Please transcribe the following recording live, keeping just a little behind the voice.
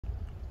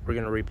We're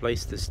gonna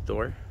replace this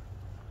door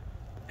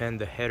and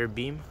the header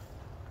beam.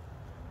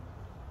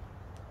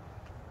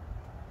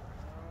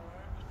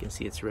 You can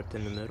see it's ripped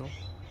in the middle.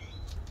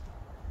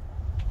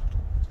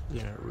 We're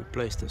gonna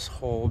replace this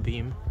whole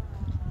beam,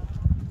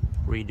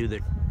 redo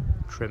the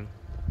trim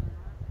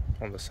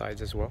on the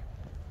sides as well.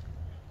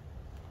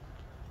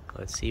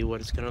 Let's see what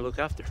it's gonna look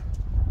after.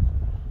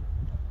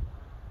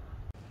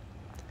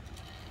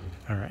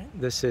 Alright,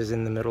 this is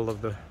in the middle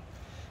of the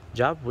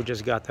job. We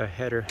just got the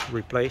header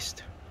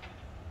replaced.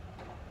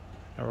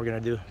 Now we're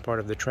gonna do part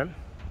of the trim.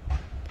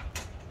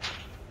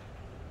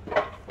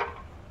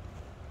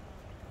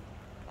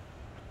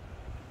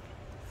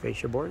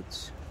 Fascia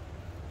boards.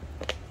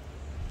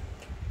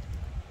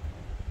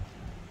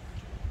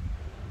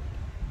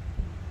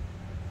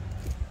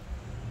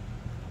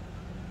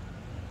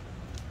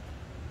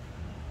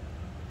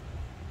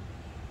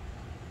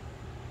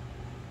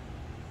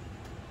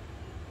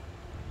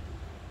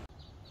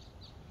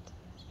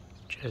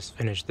 Just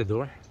finished the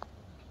door.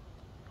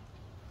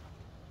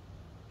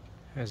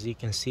 As you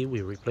can see,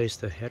 we replaced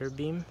the header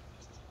beam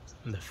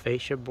and the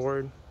fascia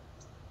board.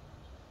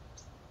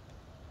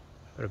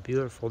 Got a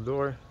beautiful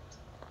door,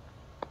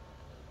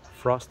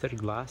 frosted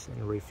glass,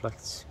 and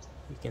reflects.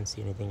 You can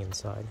see anything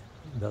inside.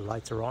 The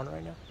lights are on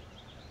right now.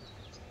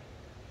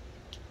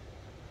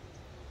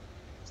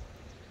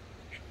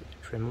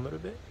 Trim a little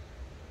bit.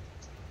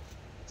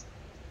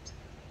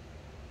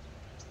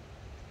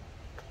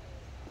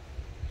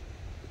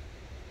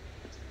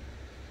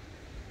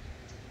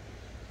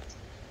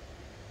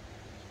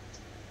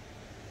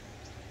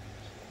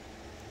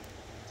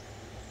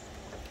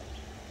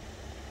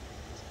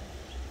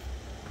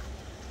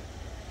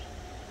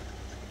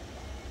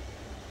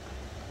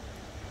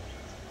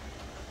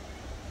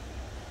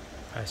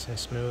 Nice and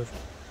smooth.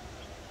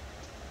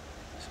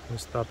 So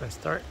stop and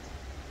start.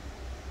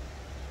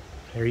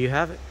 There you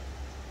have it.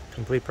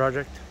 Complete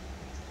project,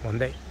 one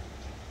day.